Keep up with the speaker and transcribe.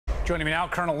Joining me now,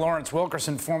 Colonel Lawrence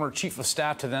Wilkerson, former Chief of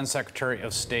Staff to then Secretary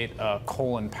of State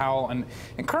Colin Powell. And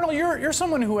Colonel, you're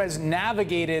someone who has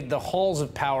navigated the halls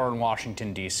of power in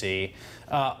Washington, D.C.,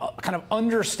 kind of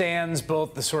understands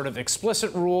both the sort of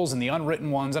explicit rules and the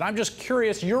unwritten ones. And I'm just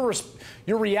curious your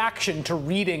reaction to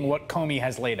reading what Comey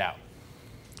has laid out.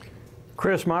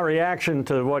 Chris, my reaction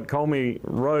to what Comey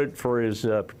wrote for his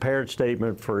prepared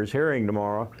statement for his hearing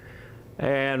tomorrow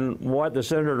and what the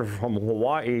senator from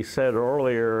Hawaii said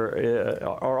earlier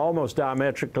are almost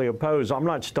diametrically opposed. I'm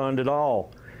not stunned at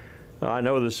all. I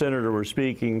know the senator was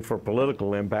speaking for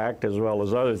political impact as well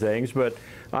as other things, but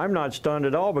I'm not stunned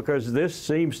at all because this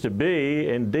seems to be,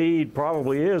 indeed,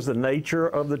 probably is the nature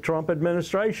of the Trump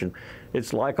administration.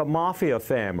 It's like a mafia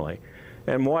family.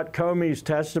 And what Comey's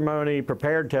testimony,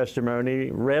 prepared testimony,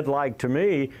 read like to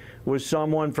me was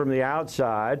someone from the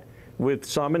outside with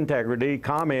some integrity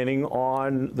commenting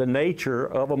on the nature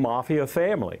of a mafia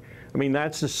family. I mean,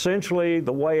 that's essentially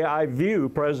the way I view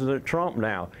President Trump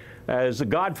now, as a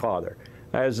godfather,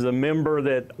 as the member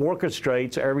that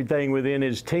orchestrates everything within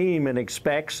his team and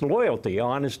expects loyalty,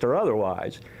 honest or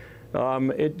otherwise.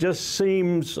 It just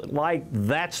seems like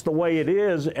that's the way it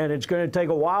is, and it's going to take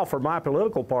a while for my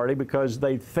political party because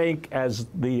they think, as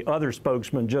the other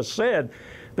spokesman just said,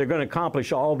 they're going to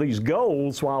accomplish all these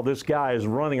goals while this guy is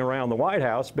running around the White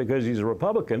House because he's a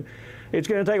Republican. It's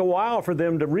going to take a while for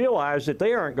them to realize that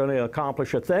they aren't going to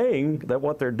accomplish a thing, that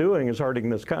what they're doing is hurting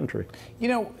this country. You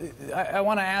know, I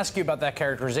want to ask you about that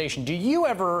characterization. Do you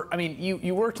ever, I mean,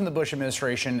 you worked in the Bush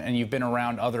administration and you've been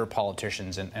around other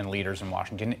politicians and leaders in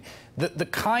Washington. The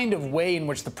kind of way in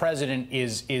which the president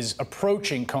is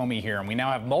approaching Comey here, and we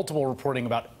now have multiple reporting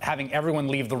about having everyone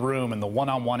leave the room and the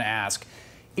one-on-one ask,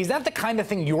 is that the kind of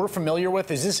thing you're familiar with?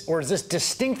 Is this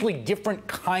distinctly different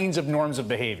kinds of norms of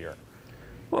behavior?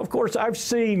 Well, of course, I've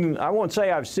seen, I won't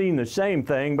say I've seen the same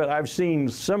thing, but I've seen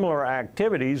similar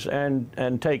activities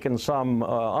and taken some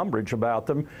umbrage about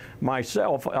them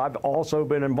myself. I've also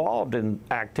been involved in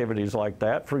activities like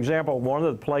that. For example, one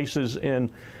of the places in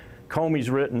Comey's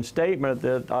written statement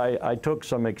that I took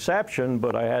some exception,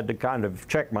 but I had to kind of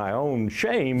check my own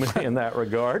shame in that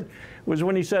regard, was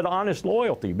when he said honest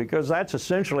loyalty, because that's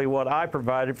essentially what I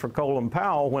provided for Colin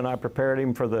Powell when I prepared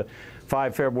him for the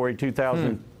 5 February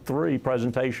 2003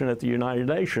 presentation at the United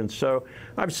Nations. So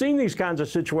I've seen these kinds of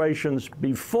situations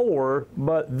before,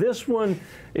 but this one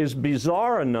is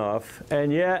bizarre enough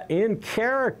and yet in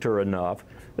character enough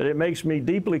that it makes me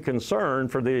deeply concerned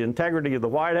for the integrity of the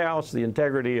White House, the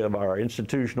integrity of our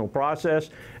institutional process,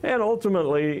 and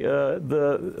ultimately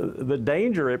the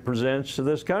danger it presents to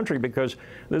this country, because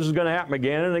this is going to happen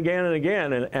again and again and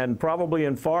again, and probably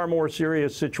in far more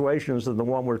serious situations than the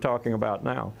one we're talking about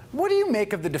now. What do you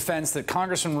make of the defense that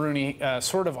Congressman Rooney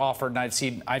sort of offered, and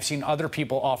I've seen other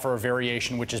people offer a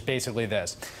variation, which is basically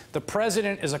this: the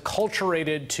president is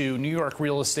acculturated to New York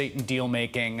real estate and deal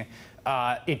making.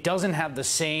 It doesn't have the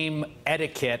same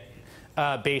etiquette,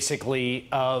 basically,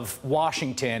 of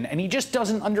Washington, and he just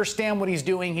doesn't understand what he's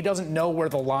doing. He doesn't know where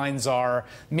the lines are.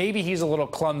 Maybe he's a little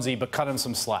clumsy, but cut him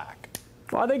some slack.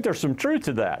 Well, I think there's some truth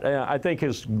to that. I think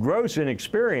his gross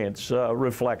inexperience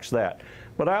reflects that.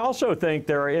 But I also think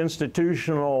there is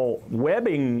institutional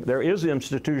webbing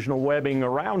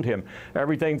around him.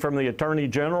 Everything from the Attorney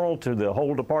General to the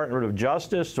whole Department of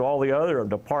Justice to all the other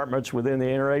departments within the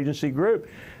interagency group.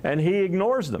 And he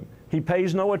ignores them. He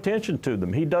pays no attention to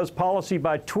them. He does policy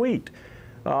by tweet.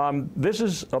 This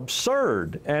is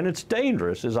absurd, and it's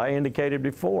dangerous, as I indicated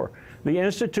before. The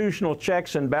institutional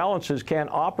checks and balances can't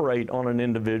operate on an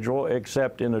individual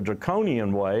except in a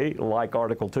draconian way, like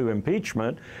Article 2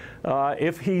 impeachment,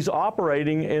 if he's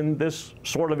operating in this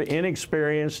sort of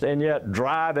inexperienced and yet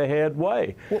drive-ahead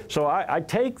way. So I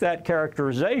take that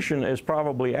characterization as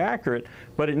probably accurate,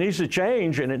 but it needs to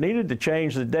change, and it needed to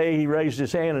change the day he raised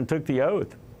his hand and took the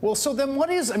oath. Well, so then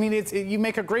what is, I mean, you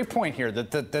make a great point here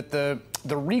that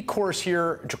the recourse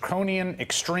here, draconian,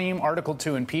 extreme Article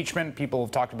 2 impeachment, people have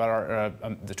talked about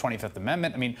the 25th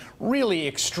Amendment, I mean, really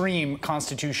extreme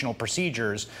constitutional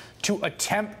procedures to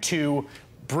attempt to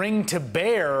bring to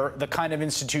bear the kind of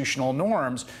institutional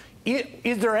norms.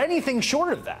 Is there anything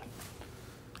short of that?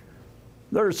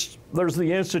 There's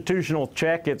the institutional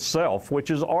check itself,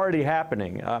 which is already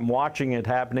happening. I'm watching it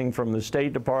happening from the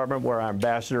State Department, where our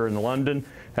ambassador in London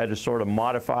had to sort of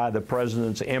modify the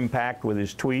president's impact with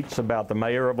his tweets about the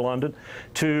mayor of London,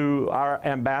 to our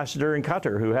ambassador in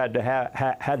Qatar, who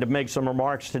had to make some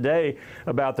remarks today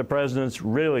about the president's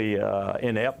really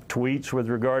inept tweets with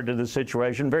regard to the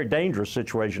situation, very dangerous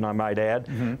situation, I might add,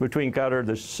 between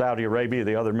Qatar, Saudi Arabia,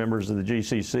 the other members of the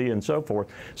GCC, and so forth.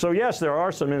 So yes, there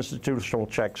are some institutional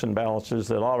checks and balances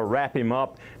that ought to wrap him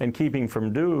up and keep him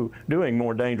from doing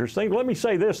more dangerous things. Let me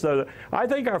say this, though. I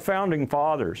think our founding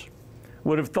fathers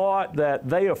would have thought that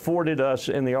they afforded us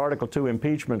in the Article 2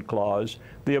 impeachment clause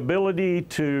the ability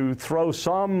to throw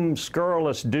some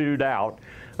scurrilous dude out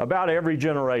about every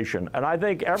generation. And I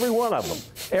think every one of them,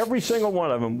 every single one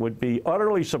of them would be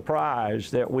utterly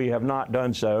surprised that we have not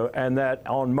done so, and that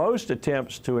on most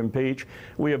attempts to impeach,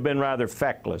 we have been rather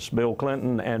feckless. Bill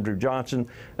Clinton, Andrew Johnson,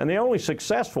 and the only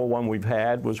successful one we've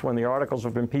had was when the articles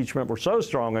of impeachment were so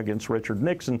strong against Richard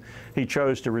Nixon, he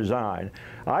chose to resign.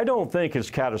 I don't think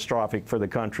it's catastrophic for the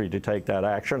country to take that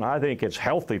action. I think it's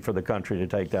healthy for the country to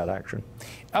take that action.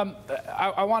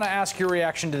 I want to ask your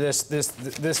reaction to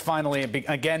this finally,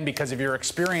 again, because of your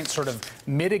experience sort of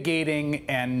mitigating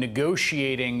and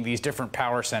negotiating these different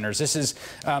power centers. This is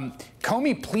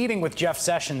Comey pleading with Jeff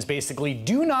Sessions, basically,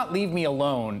 do not leave me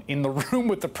alone in the room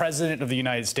with the President of the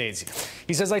United States.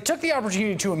 He says, I took the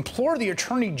opportunity to implore the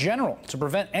Attorney General to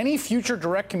prevent any future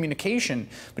direct communication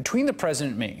between the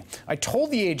President and me. I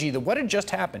told the AG that what had just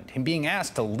happened, him being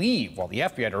asked to leave while the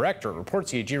FBI director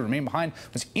reports the AG remained behind,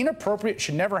 was inappropriate,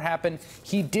 should never happen.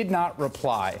 He did not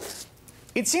reply.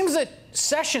 It seems that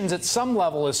Sessions at some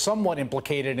level is somewhat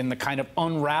implicated in the kind of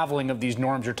unraveling of these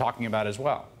norms you're talking about as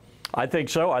well. I think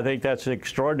so. I think that's an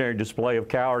extraordinary display of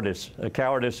cowardice, a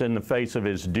cowardice in the face of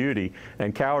his duty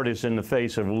and cowardice in the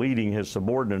face of leading his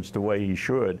subordinates the way he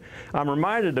should. I'm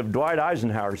reminded of Dwight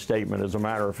Eisenhower's statement, as a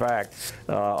matter of fact,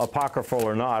 apocryphal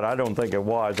or not. I don't think it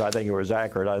was. I think it was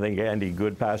accurate. I think Andy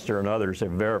Goodpaster and others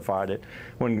have verified it.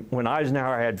 When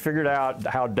Eisenhower had figured out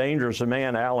how dangerous a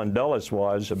man Allen Dulles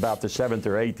was about the 7th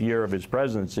or 8th year of his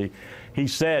presidency, he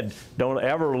said, don't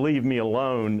ever leave me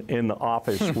alone in the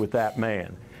office with that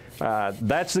man.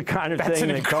 That's the kind of thing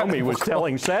that Comey was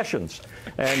telling Sessions,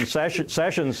 and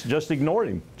Sessions just ignored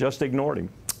him,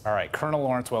 All right, Colonel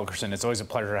Lawrence Wilkerson, it's always a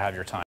pleasure to have your time.